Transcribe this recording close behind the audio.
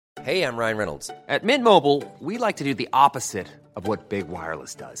Hey, I'm Ryan Reynolds. At Mint Mobile, we like to do the opposite of what Big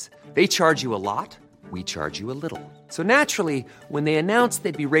Wireless does. They charge you a lot, we charge you a little. So naturally, when they announced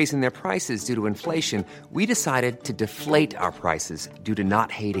they'd be raising their prices due to inflation, we decided to deflate our prices due to not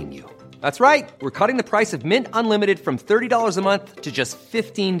hating you. That's right. We're cutting the price of Mint Unlimited from $30 a month to just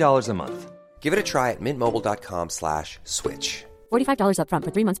 $15 a month. Give it a try at mintmobile.com/switch. $45 up front for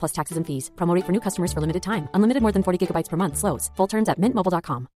 3 months plus taxes and fees. Promo rate for new customers for limited time. Unlimited more than 40 gigabytes per month. Slows full terms at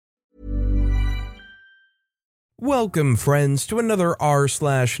mintmobile.com. Welcome, friends, to another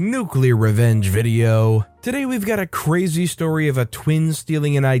rSlash NuclearRevenge video. Today we've got a crazy story of a twin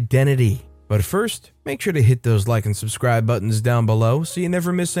stealing an identity. But first, make sure to hit those like and subscribe buttons down below so you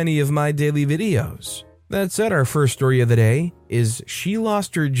never miss any of my daily videos. That said, our first story of the day is she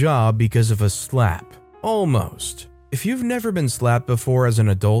lost her job because of a slap. Almost. If you've never been slapped before as an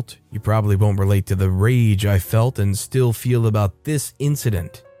adult, you probably won't relate to the rage I felt and still feel about this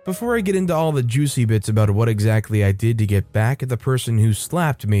incident. Before I get into all the juicy bits about what exactly I did to get back at the person who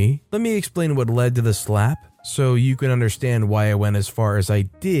slapped me, let me explain what led to the slap so you can understand why I went as far as I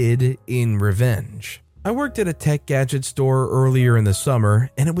did in revenge. I worked at a tech gadget store earlier in the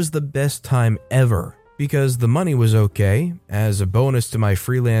summer, and it was the best time ever because the money was okay as a bonus to my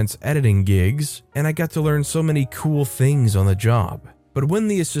freelance editing gigs, and I got to learn so many cool things on the job. But when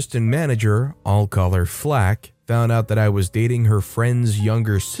the assistant manager, I'll call her Flack, found out that I was dating her friend's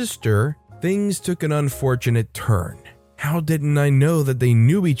younger sister, things took an unfortunate turn. How didn't I know that they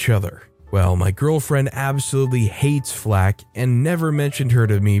knew each other? Well, my girlfriend absolutely hates Flack and never mentioned her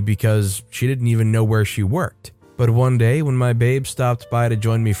to me because she didn't even know where she worked. But one day when my babe stopped by to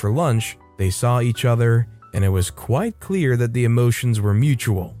join me for lunch, they saw each other and it was quite clear that the emotions were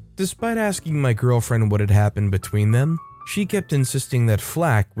mutual. Despite asking my girlfriend what had happened between them, she kept insisting that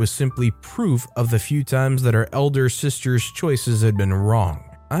Flack was simply proof of the few times that her elder sister's choices had been wrong.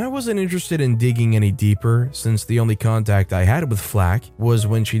 I wasn't interested in digging any deeper since the only contact I had with Flack was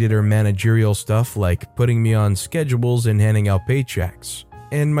when she did her managerial stuff like putting me on schedules and handing out paychecks.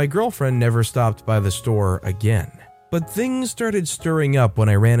 And my girlfriend never stopped by the store again. But things started stirring up when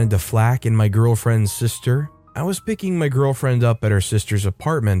I ran into Flack and my girlfriend's sister. I was picking my girlfriend up at her sister's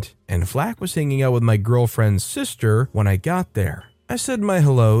apartment, and Flack was hanging out with my girlfriend's sister when I got there. I said my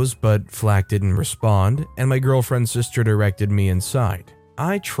hellos, but Flack didn't respond, and my girlfriend's sister directed me inside.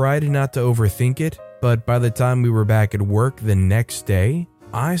 I tried not to overthink it, but by the time we were back at work the next day,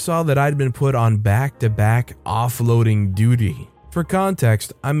 I saw that I'd been put on back-to-back offloading duty. For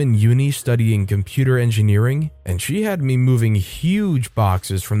context, I'm in uni studying computer engineering, and she had me moving huge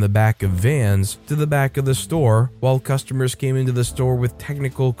boxes from the back of vans to the back of the store while customers came into the store with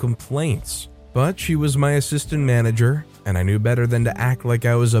technical complaints. But she was my assistant manager, and I knew better than to act like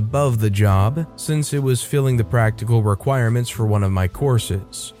I was above the job since it was filling the practical requirements for one of my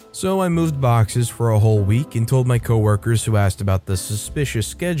courses. So I moved boxes for a whole week and told my coworkers who asked about the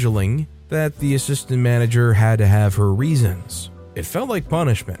suspicious scheduling that the assistant manager had to have her reasons. It felt like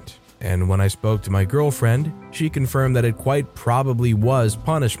punishment, and when I spoke to my girlfriend, she confirmed that it quite probably was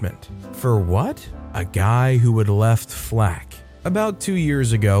punishment. For what? A guy who had left Flack. About 2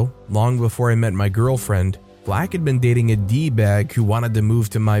 years ago, long before I met my girlfriend, Flack had been dating a D-bag who wanted to move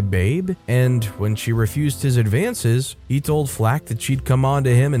to my babe, and when she refused his advances, he told Flack that she'd come on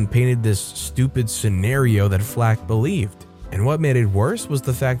to him and painted this stupid scenario that Flack believed. And what made it worse was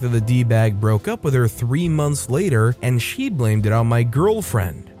the fact that the D-bag broke up with her 3 months later and she blamed it on my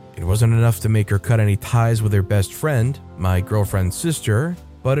girlfriend. It wasn't enough to make her cut any ties with her best friend, my girlfriend's sister,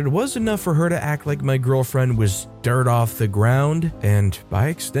 but it was enough for her to act like my girlfriend was dirt off the ground, and by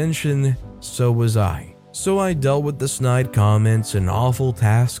extension, so was I. So I dealt with the snide comments and awful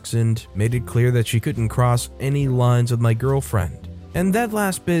tasks and made it clear that she couldn't cross any lines with my girlfriend. And that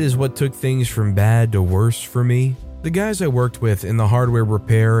last bit is what took things from bad to worse for me. The guys I worked with in the hardware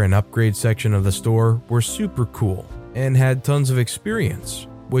repair and upgrade section of the store were super cool and had tons of experience,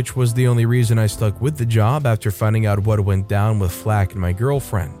 which was the only reason I stuck with the job after finding out what went down with Flack and my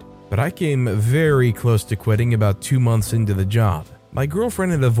girlfriend. But I came very close to quitting about 2 months into the job. My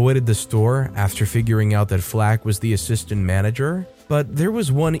girlfriend had avoided the store after figuring out that Flack was the assistant manager, but there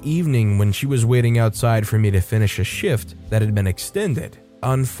was one evening when she was waiting outside for me to finish a shift that had been extended.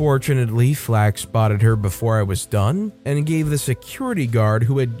 Unfortunately, Flack spotted her before I was done and gave the security guard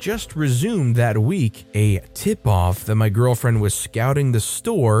who had just resumed that week a tip-off that my girlfriend was scouting the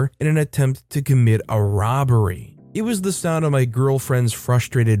store in an attempt to commit a robbery. It was the sound of my girlfriend's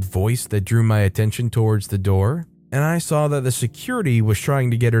frustrated voice that drew my attention towards the door, and I saw that the security was trying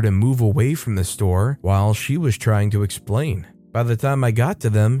to get her to move away from the store while she was trying to explain. By the time I got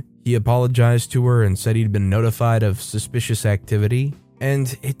to them, he apologized to her and said he'd been notified of suspicious activity,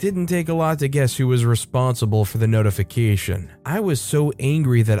 and it didn't take a lot to guess who was responsible for the notification. I was so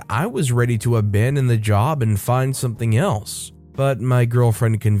angry that I was ready to abandon the job and find something else. But my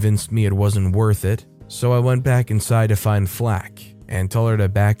girlfriend convinced me it wasn't worth it, so I went back inside to find Flack and tell her to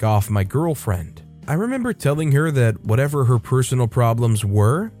back off my girlfriend. I remember telling her that whatever her personal problems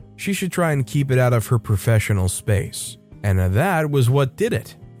were, she should try and keep it out of her professional space. And that was what did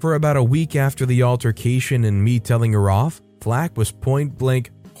it. For about a week after the altercation and me telling her off, Flack was point blank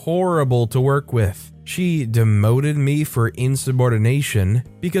horrible to work with. She demoted me for insubordination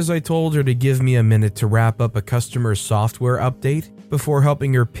because I told her to give me a minute to wrap up a customer software update before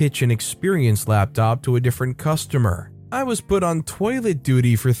helping her pitch an Experience laptop to a different customer. I was put on toilet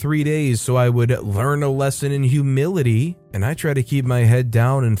duty for 3 days so I would learn a lesson in humility, and I tried to keep my head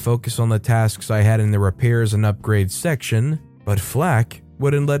down and focus on the tasks I had in the repairs and upgrades section, but Flack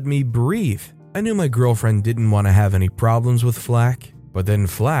wouldn't let me breathe. I knew my girlfriend didn't want to have any problems with Flack, but then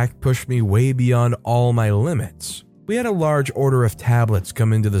Flack pushed me way beyond all my limits. We had a large order of tablets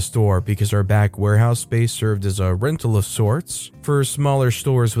come into the store because our back warehouse space served as a rental of sorts for smaller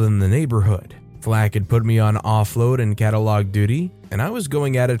stores within the neighborhood. Flack had put me on offload and catalog duty, and I was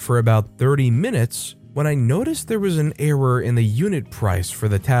going at it for about 30 minutes when I noticed there was an error in the unit price for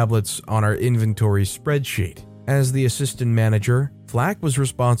the tablets on our inventory spreadsheet. As the assistant manager, Flack was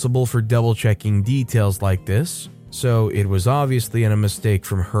responsible for double-checking details like this, so it was obviously a mistake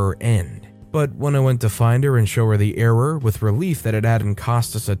from her end. But when I went to find her and show her the error with relief that it hadn't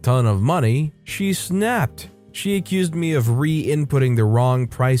cost us a ton of money, she snapped. She accused me of re-inputting the wrong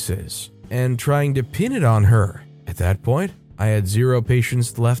prices and trying to pin it on her. At that point, I had zero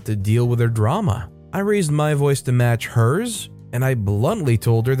patience left to deal with her drama. I raised my voice to match hers, and I bluntly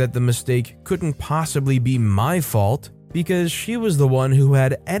told her that the mistake couldn't possibly be my fault because she was the one who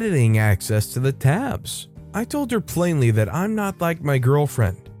had editing access to the tabs. I told her plainly that I'm not like my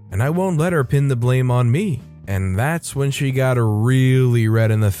girlfriend, and I won't let her pin the blame on me. And that's when she got really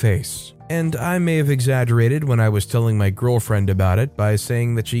red in the face. And I may have exaggerated when I was telling my girlfriend about it by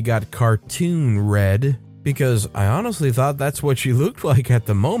saying that she got cartoon red, because I honestly thought that's what she looked like at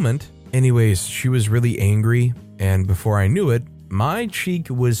the moment. Anyways, she was really angry, and before I knew it, my cheek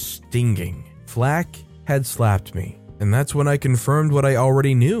was stinging. Flack had slapped me, and that's when I confirmed what I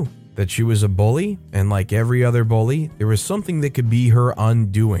already knew, that she was a bully, and like every other bully, there was something that could be her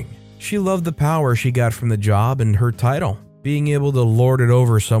undoing. She loved the power she got from the job and her title. Being able to lord it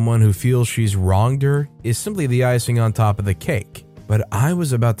over someone who feels she's wronged her is simply the icing on top of the cake. But I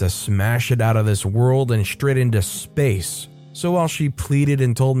was about to smash it out of this world and straight into space. So while she pleaded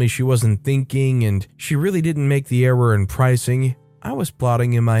and told me she wasn't thinking and she really didn't make the error in pricing, I was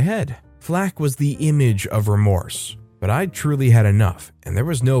plotting in my head. Flack was the image of remorse, but I truly had enough, and there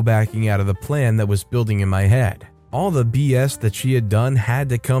was no backing out of the plan that was building in my head. All the BS that she had done had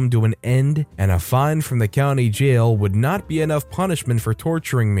to come to an end, and a fine from the county jail would not be enough punishment for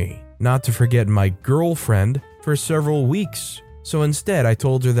torturing me, not to forget my girlfriend, for several weeks. So instead, I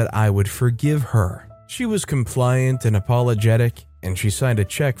told her that I would forgive her. She was compliant and apologetic, and she signed a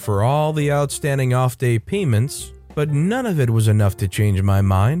check for all the outstanding off-day payments, but none of it was enough to change my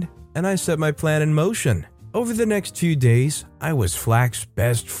mind, and I set my plan in motion. Over the next 2 days, I was Flack's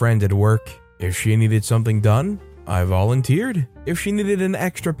best friend at work. If she needed something done, I volunteered. If she needed an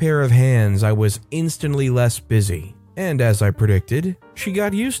extra pair of hands, I was instantly less busy. And as I predicted, she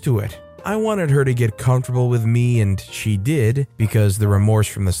got used to it. I wanted her to get comfortable with me, and she did, because the remorse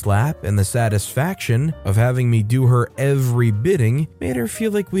from the slap and the satisfaction of having me do her every bidding made her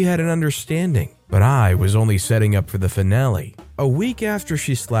feel like we had an understanding. But I was only setting up for the finale. A week after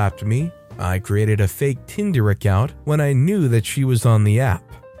she slapped me, I created a fake Tinder account when I knew that she was on the app.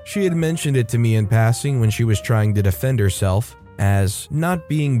 She had mentioned it to me in passing when she was trying to defend herself as not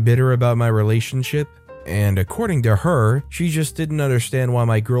being bitter about my relationship, and according to her, she just didn't understand why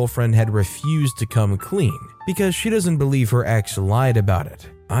my girlfriend had refused to come clean, because she doesn't believe her ex lied about it.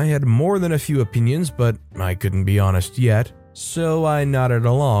 I had more than a few opinions, but I couldn't be honest yet, so I nodded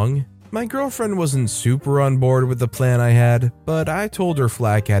along. My girlfriend wasn't super on board with the plan I had, but I told her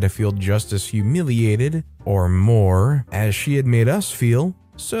Flack had to feel just as humiliated, or more, as she had made us feel,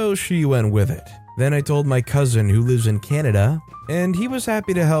 so she went with it. Then I told my cousin who lives in Canada, and he was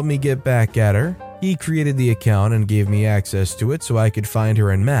happy to help me get back at her. He created the account and gave me access to it so I could find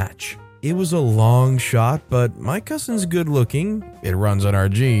her and match. It was a long shot, but my cousin's good looking, it runs on our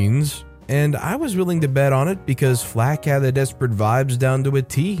genes, and I was willing to bet on it because Flack had the desperate vibes down to a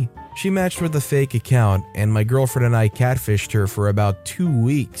T. She matched with a fake account, and my girlfriend and I catfished her for about 2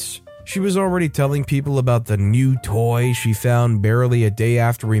 weeks. She was already telling people about the new toy she found barely a day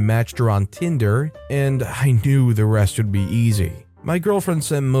after we matched her on Tinder, and I knew the rest would be easy. My girlfriend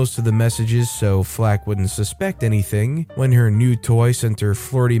sent most of the messages so Flack wouldn't suspect anything when her new toy sent her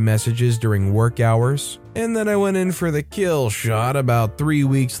flirty messages during work hours. And then I went in for the kill shot about 3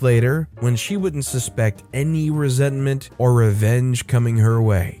 weeks later when she wouldn't suspect any resentment or revenge coming her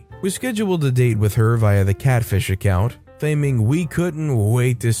way. We scheduled a date with her via the Catfish account, claiming we couldn't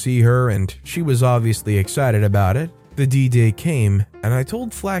wait to see her and she was obviously excited about it. The D-Day came, and I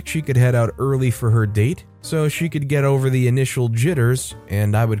told Flack she could head out early for her date so she could get over the initial jitters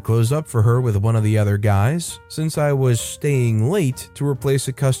and I would close up for her with one of the other guys since I was staying late to replace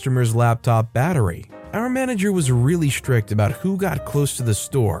a customer's laptop battery. Our manager was really strict about who got close to the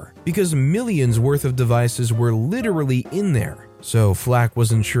store because millions worth of devices were literally in there. So Flack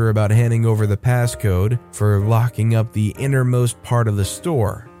wasn't sure about handing over the passcode for locking up the innermost part of the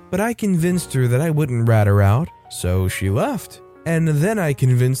store. But I convinced her that I wouldn't rat her out, so she left. And then I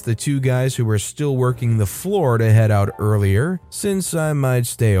convinced the two guys who were still working the floor to head out earlier, since I might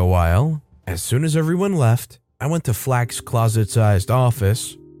stay a while. As soon as everyone left, I went to Flack's closet-sized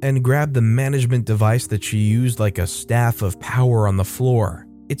office and grabbed the management device that she used like a staff of power on the floor.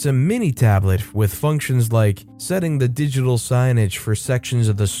 It's a mini tablet with functions like setting the digital signage for sections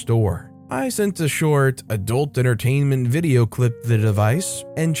of the store. I sent a short adult entertainment video clip to the device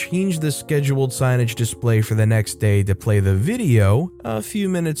and changed the scheduled signage display for the next day to play the video a few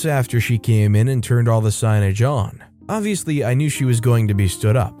minutes after she came in and turned all the signage on. Obviously, I knew she was going to be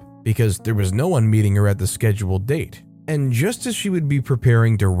stood up because there was no one meeting her at the scheduled date. And just as she would be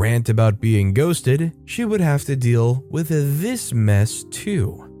preparing to rant about being ghosted, she would have to deal with this mess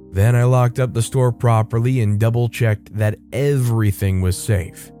too. Then I locked up the store properly and double-checked that everything was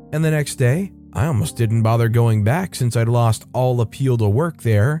safe. And the next day, I almost didn't bother going back since I'd lost all appeal to work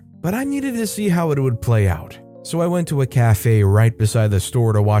there, but I needed to see how it would play out. So I went to a cafe right beside the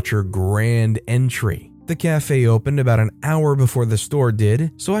store to watch her grand entry. The cafe opened about an hour before the store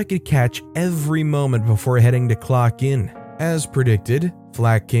did, so I could catch every moment before heading to clock in. As predicted,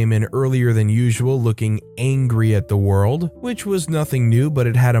 Flack came in earlier than usual looking angry at the world, which was nothing new, but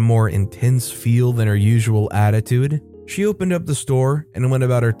it had a more intense feel than her usual attitude. She opened up the store and went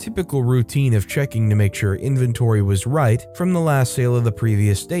about her typical routine of checking to make sure inventory was right from the last sale of the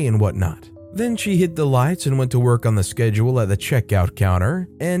previous day and whatnot. Then she hit the lights and went to work on the schedule at the checkout counter,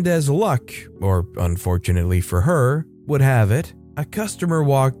 and as luck, or unfortunately for her, would have it, a customer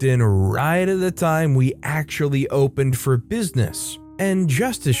walked in right at the time we actually opened for business. And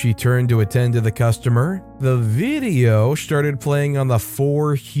just as she turned to attend to the customer, the video started playing on the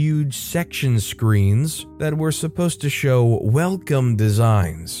 4 huge section screens that were supposed to show welcome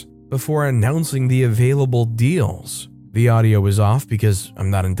designs before announcing the available deals. The audio was off because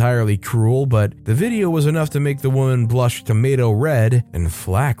I'm not entirely cruel, but the video was enough to make the woman blush tomato red, and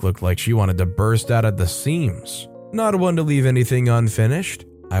Flack looked like she wanted to burst out at the seams. Not one to leave anything unfinished,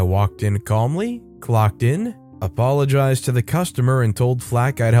 I walked in calmly, clocked in, apologized to the customer and told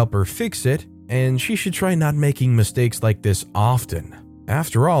Flack I'd help her fix it, and she should try not making mistakes like this often.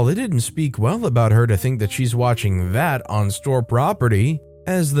 After all, it didn't speak well about her to think that she's watching that on store property.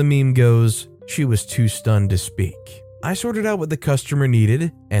 As the meme goes, she was too stunned to speak. I sorted out what the customer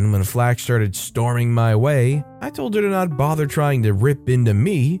needed, and when Flack started storming my way, I told her to not bother trying to rip into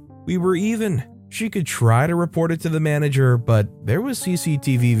me. We were even. She could try to report it to the manager, but there was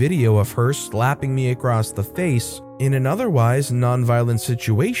CCTV video of her slapping me across the face in an otherwise non-violent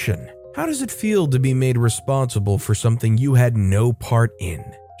situation. How does it feel to be made responsible for something you had no part in?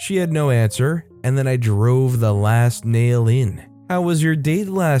 She had no answer, and then I drove the last nail in. How was your date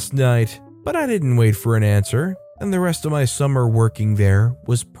last night? But I didn't wait for an answer, and the rest of my summer working there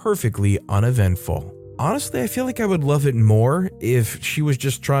was perfectly uneventful. Honestly, I feel like I would love it more if she was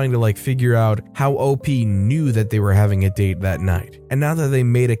just trying to figure out how OP knew that they were having a date that night. And now that they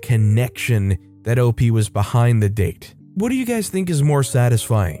made a connection that OP was behind the date. What do you guys think is more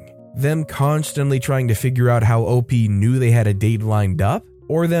satisfying? Them constantly trying to figure out how OP knew they had a date lined up?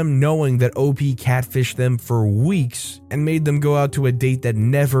 Or them knowing that OP catfished them for weeks and made them go out to a date that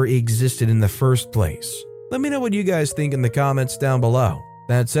never existed in the first place? Let me know what you guys think in the comments down below.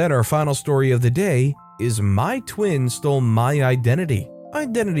 That said, our final story of the day is my twin stole my identity.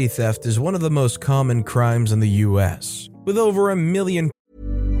 Identity theft is one of the most common crimes in the US, with over 1 million.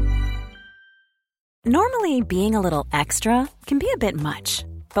 Normally, being a little extra can be a bit much,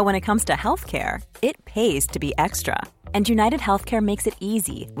 but when it comes to healthcare, it pays to be extra. And United Healthcare makes it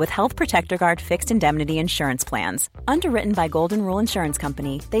easy with Health Protector Guard fixed indemnity insurance plans. Underwritten by Golden Rule Insurance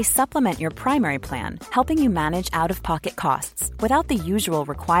Company, they supplement your primary plan, helping you manage out-of-pocket costs without the usual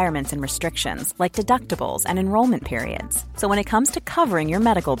requirements and restrictions like deductibles and enrollment periods. So when it comes to covering your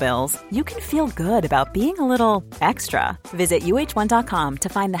medical bills, you can feel good about being a little extra. Visit uh1.com to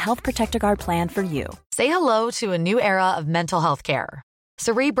find the Health Protector Guard plan for you. Say hello to a new era of mental health care.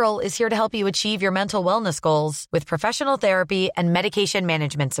 Cerebral is here to help you achieve your mental wellness goals with professional therapy and medication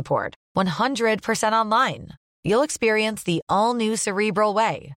management support. 100% online. You'll experience the all-new Cerebral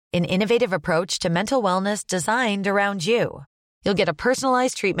Way, an innovative approach to mental wellness designed around you. You'll get a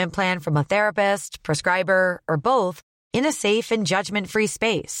personalized treatment plan from a therapist, prescriber, or both in a safe and judgment-free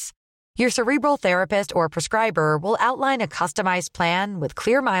space. Your Cerebral therapist or prescriber will outline a customized plan with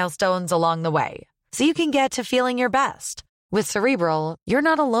clear milestones along the way, so you can get to feeling your best. With Cerebral, you're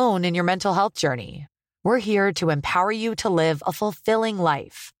not alone in your mental health journey. We're here to empower you to live a fulfilling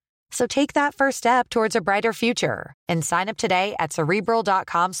life. So take that first step towards a brighter future and sign up today at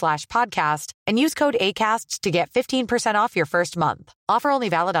Cerebral.com/podcast and use code ACAST to get 15% off your first month. Offer only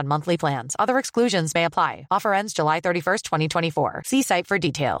valid on monthly plans. Other exclusions may apply. Offer ends July 31st, 2024. See site for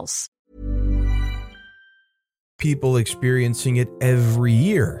details. People experiencing it every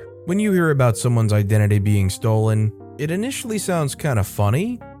year. When you hear about someone's identity being stolen, it initially sounds kind of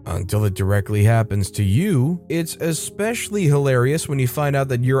funny until it directly happens to you. It's especially hilarious when you find out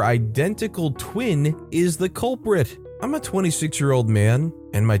that your identical twin is the culprit. I'm a 26-year-old man,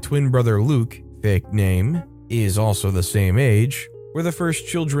 and my twin brother Luke, fake name, is also the same age. We're the first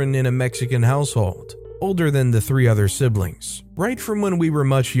children in a Mexican household, older than the 3 other siblings. Right from when we were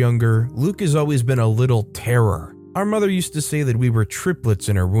much younger, Luke has always been a little terror. Our mother used to say that we were triplets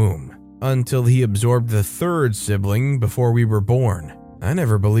in her womb, until he absorbed the 3rd sibling before we were born. I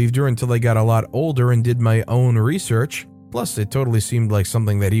never believed her until I got a lot older and did my own research. Plus, it totally seemed like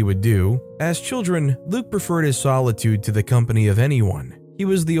something that he would do. As children, Luke preferred his solitude to the company of anyone. He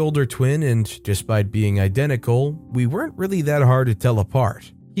was the older twin, and despite being identical, we weren't really that hard to tell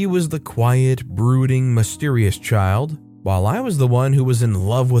apart. He was the quiet, brooding, mysterious child, while I was the one who was in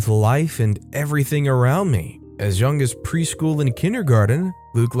love with life and everything around me. As young as preschool and kindergarten,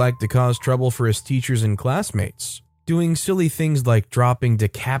 Luke liked to cause trouble for his teachers and classmates, doing silly things like dropping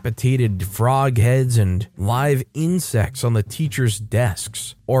decapitated frog heads and live insects on the teachers'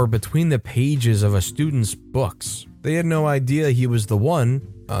 desks or between the pages of a student's books. They had no idea he was the one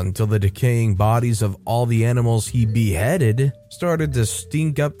until the decaying bodies of all the animals he beheaded started to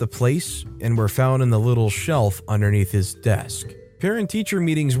stink up the place and were found in the little shelf underneath his desk. Parent-teacher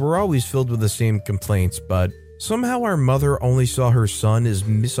meetings were always filled with the same complaints, but somehow our mother only saw her son as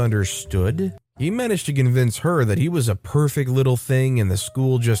misunderstood. He managed to convince her that he was a perfect little thing and the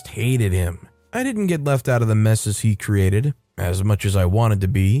school just hated him. I didn't get left out of the messes he created, as much as I wanted to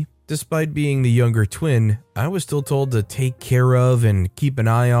be. Despite being the younger twin, I was still told to take care of and keep an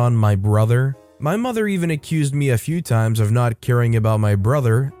eye on my brother. My mother even accused me a few times of not caring about my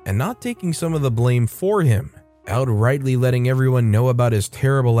brother and not taking some of the blame for him, outrightly letting everyone know about his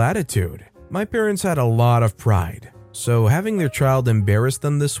terrible attitude. My parents had a lot of pride, so having their child embarrass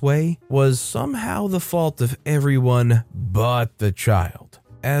them this way was somehow the fault of everyone but the child.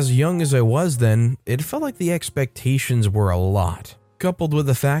 As young as I was then, it felt like the expectations were a lot, coupled with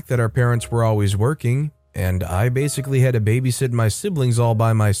the fact that our parents were always working, and I basically had to babysit my siblings all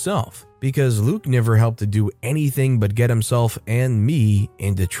by myself, because Luke never helped to do anything but get himself and me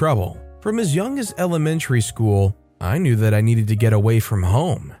into trouble. From as young as elementary school, I knew that I needed to get away from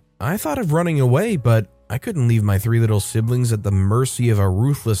home. I thought of running away, but I couldn't leave my 3 little siblings at the mercy of a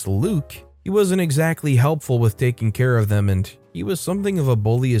ruthless Luke. He wasn't exactly helpful with taking care of them, and he was something of a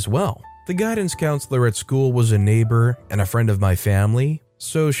bully as well. The guidance counselor at school was a neighbor and a friend of my family,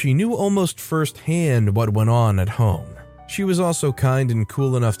 so she knew almost firsthand what went on at home. She was also kind and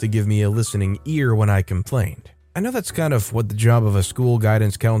cool enough to give me a listening ear when I complained. I know that's kind of what the job of a school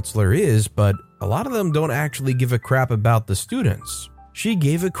guidance counselor is, but a lot of them don't actually give a crap about the students. She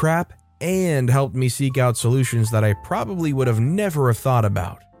gave a crap and helped me seek out solutions that I probably would have never thought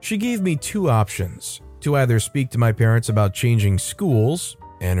about. She gave me 2 options: to either speak to my parents about changing schools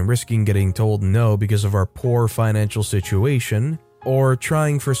and risking getting told no because of our poor financial situation, or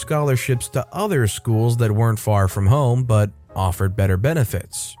trying for scholarships to other schools that weren't far from home but offered better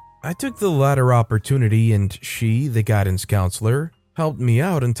benefits. I took the latter opportunity, and she, the guidance counselor, helped me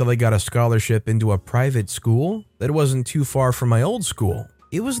out until I got a scholarship into a private school that wasn't too far from my old school.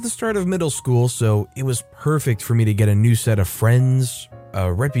 It was the start of middle school, so it was perfect for me to get a new set of friends,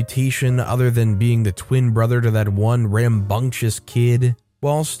 a reputation other than being the twin brother to that one rambunctious kid,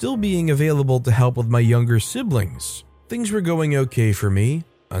 while still being available to help with my younger siblings. Things were going okay for me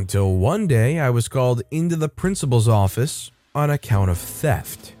until one day I was called into the principal's office on account of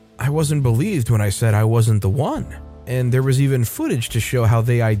theft. I wasn't believed when I said I wasn't the one, and there was even footage to show how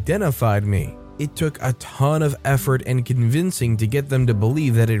they identified me. It took a ton of effort and convincing to get them to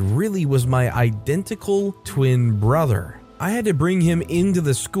believe that it really was my identical twin brother. I had to bring him into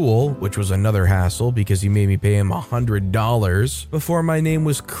the school, which was another hassle because he made me pay him $100 before my name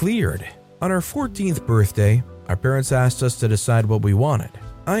was cleared. On our 14th birthday, our parents asked us to decide what we wanted.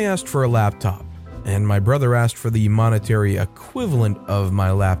 I asked for a laptop, and my brother asked for the monetary equivalent of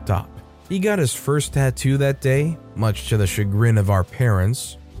my laptop. He got his first tattoo that day, much to the chagrin of our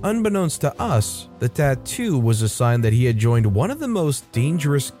parents. Unbeknownst to us, the tattoo was a sign that he had joined one of the most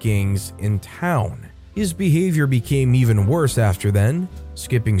dangerous gangs in town. His behavior became even worse after then,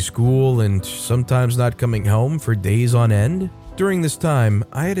 skipping school and sometimes not coming home for days on end. During this time,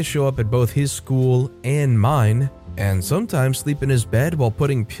 I had to show up at both his school and mine, and sometimes sleep in his bed while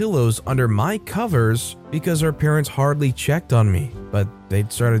putting pillows under my covers because our parents hardly checked on me, but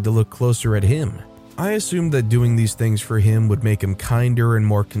they'd started to look closer at him. I assumed that doing these things for him would make him kinder and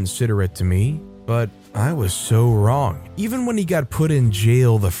more considerate to me, but I was so wrong. Even when he got put in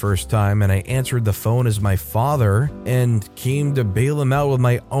jail the first time and I answered the phone as my father and came to bail him out with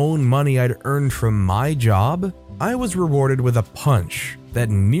my own money I'd earned from my job, I was rewarded with a punch that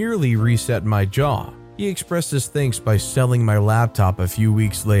nearly reset my jaw. He expressed his thanks by selling my laptop a few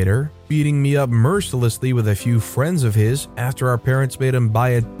weeks later, beating me up mercilessly with a few friends of his after our parents made him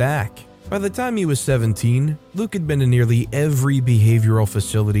buy it back. By the time he was 17, Luke had been to nearly every behavioral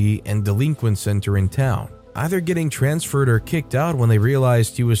facility and delinquent center in town, either getting transferred or kicked out when they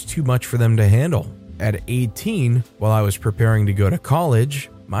realized he was too much for them to handle. At 18, while I was preparing to go to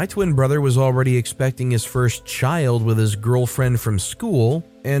college, my twin brother was already expecting his first child with his girlfriend from school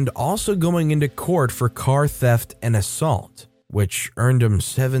and also going into court for car theft and assault, which earned him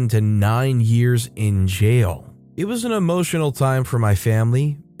 7 to 9 years in jail. It was an emotional time for my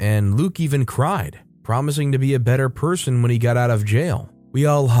family, and Luke even cried, promising to be a better person when he got out of jail. We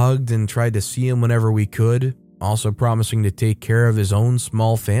all hugged and tried to see him whenever we could, also promising to take care of his own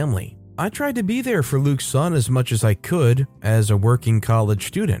small family. I tried to be there for Luke's son as much as I could as a working college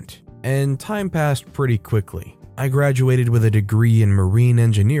student, and time passed pretty quickly. I graduated with a degree in marine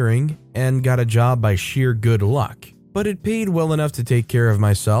engineering and got a job by sheer good luck, but it paid well enough to take care of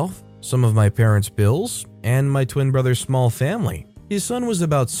myself, some of my parents' bills, and my twin brother's small family. His son was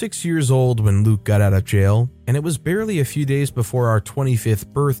about 6 years old when Luke got out of jail, and it was barely a few days before our 25th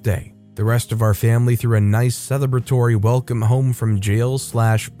birthday. The rest of our family threw a nice celebratory welcome home from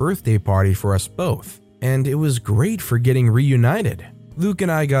jail/birthday party for us both, and it was great for getting reunited. Luke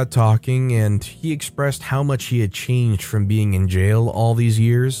and I got talking, and he expressed how much he had changed from being in jail all these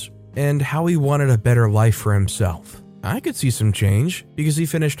years, and how he wanted a better life for himself. I could see some change because he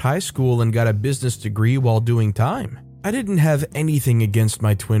finished high school and got a business degree while doing time. I didn't have anything against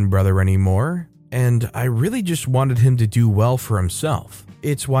my twin brother anymore, and I really just wanted him to do well for himself.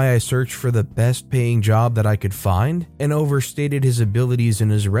 It's why I searched for the best paying job that I could find and overstated his abilities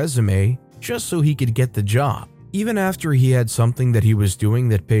in his resume just so he could get the job. Even after he had something that he was doing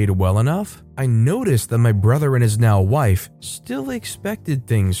that paid well enough, I noticed that my brother and his now wife still expected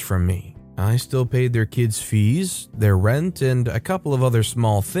things from me. I still paid their kids' fees, their rent, and a couple of other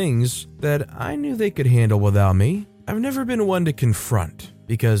small things that I knew they could handle without me. I've never been one to confront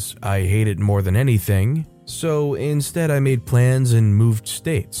because I hate it more than anything, so instead I made plans and moved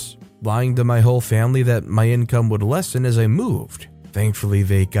states, lying to my whole family that my income would lessen as I moved. Thankfully,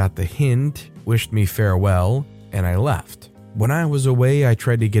 they got the hint, wished me farewell, and I left. When I was away, I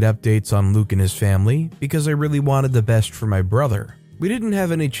tried to get updates on Luke and his family because I really wanted the best for my brother. We didn't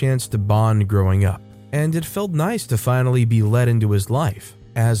have any chance to bond growing up, and it felt nice to finally be let into his life.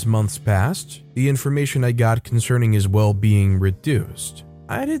 As months passed, the information I got concerning his well-being reduced.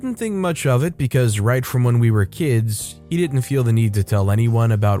 I didn't think much of it because right from when we were kids, he didn't feel the need to tell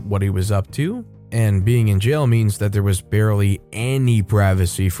anyone about what he was up to, and being in jail means that there was barely any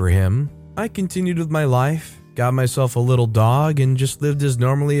privacy for him. I continued with my life, got myself a little dog, and just lived as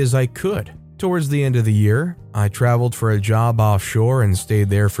normally as I could. Towards the end of the year, I traveled for a job offshore and stayed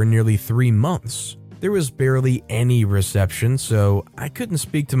there for nearly 3 months. There was barely any reception, so I couldn't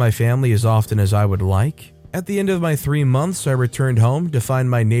speak to my family as often as I would like. At the end of my 3 months, I returned home to find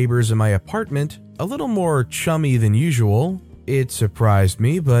my neighbors in my apartment a little more chummy than usual. It surprised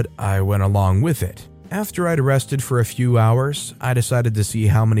me, but I went along with it. After I'd rested for a few hours, I decided to see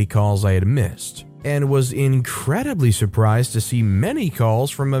how many calls I had missed, and was incredibly surprised to see many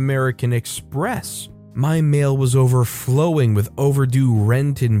calls from American Express. My mail was overflowing with overdue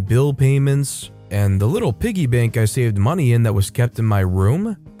rent and bill payments, and the little piggy bank I saved money in that was kept in my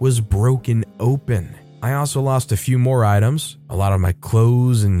room was broken open. I also lost a few more items, a lot of my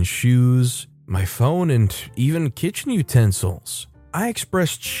clothes and shoes, my phone, and even kitchen utensils. I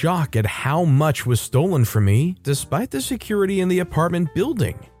expressed shock at how much was stolen from me, despite the security in the apartment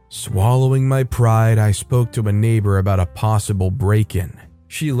building. Swallowing my pride, I spoke to a neighbor about a possible break-in.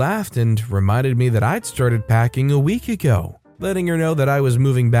 She laughed and reminded me that I'd started packing a week ago, letting her know that I was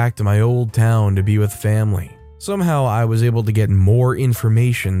moving back to my old town to be with family. Somehow I was able to get more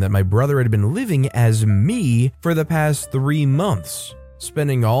information that my brother had been living as me for the past 3 months,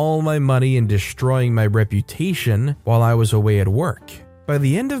 spending all my money and destroying my reputation while I was away at work. By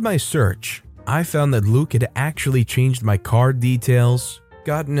the end of my search, I found that Luke had actually changed my card details,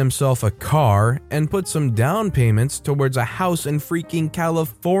 gotten himself a car, and put some down payments towards a house in freaking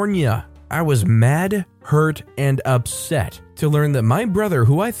California. I was mad, hurt, and upset to learn that my brother,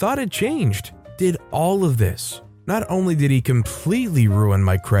 who I thought had changed, did all of this. Not only did he completely ruin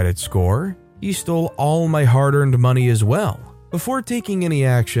my credit score, he stole all my hard-earned money as well. Before taking any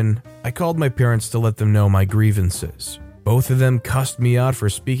action, I called my parents to let them know my grievances. Both of them cussed me out for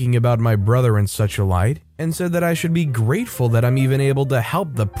speaking about my brother in such a light and said that I should be grateful that I'm even able to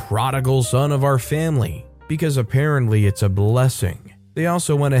help the prodigal son of our family, because apparently it's a blessing. They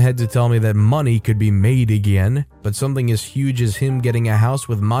also went ahead to tell me that money could be made again, but something as huge as him getting a house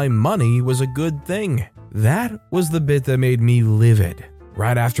with my money was a good thing. That was the bit that made me livid.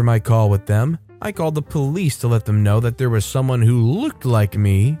 Right after my call with them, I called the police to let them know that there was someone who looked like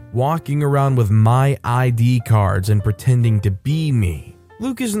me walking around with my ID cards and pretending to be me.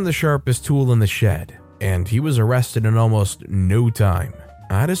 Luke isn't the sharpest tool in the shed, and he was arrested in almost no time.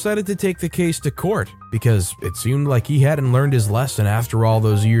 I decided to take the case to court because it seemed like he hadn't learned his lesson after all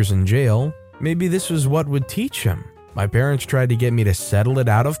those years in jail. Maybe this was what would teach him. My parents tried to get me to settle it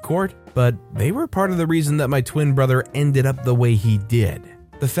out of court, but they were part of the reason that my twin brother ended up the way he did.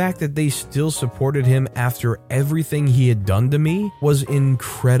 The fact that they still supported him after everything he had done to me was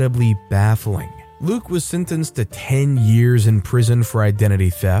incredibly baffling. Luke was sentenced to 10 years in prison for identity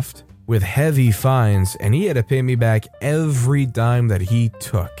theft, with heavy fines, and he had to pay me back every dime that he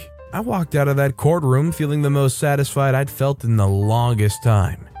took. I walked out of that courtroom feeling the most satisfied I'd felt in the longest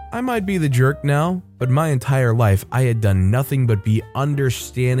time. I might be the jerk now, but my entire life I had done nothing but be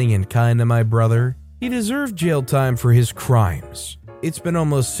understanding and kind to my brother. He deserved jail time for his crimes. It's been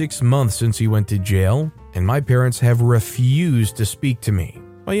almost 6 months since he went to jail, and my parents have refused to speak to me.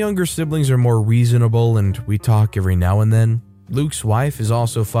 My younger siblings are more reasonable and we talk every now and then. Luke's wife is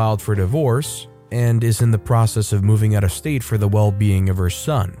also filed for divorce and is in the process of moving out of state for the well-being of her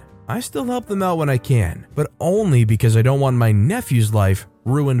son. I still help them out when I can, but only because I don't want my nephew's life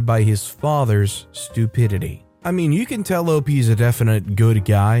ruined by his father's stupidity. I mean, you can tell OP's a definite good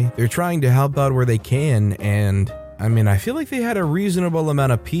guy. They're trying to help out where they can, and I feel like they had a reasonable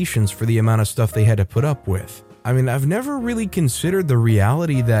amount of patience for the amount of stuff they had to put up with. I've never really considered the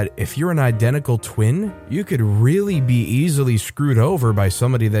reality that if you're an identical twin, you could really be easily screwed over by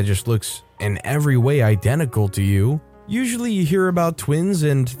somebody that just looks in every way identical to you. Usually you hear about twins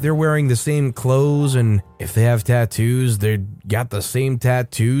and they're wearing the same clothes, and if they have tattoos, they've got the same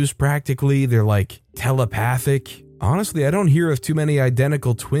tattoos practically. They're like telepathic. Honestly, I don't hear of too many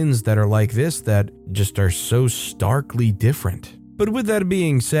identical twins that are like this that just are so starkly different. But with that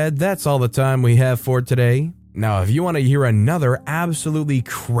being said, that's all the time we have for today. Now, if you want to hear another absolutely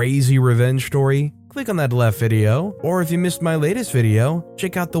crazy revenge story, click on that left video, or if you missed my latest video,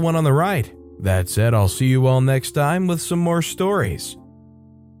 check out the one on the right. That said, I'll see you all next time with some more stories.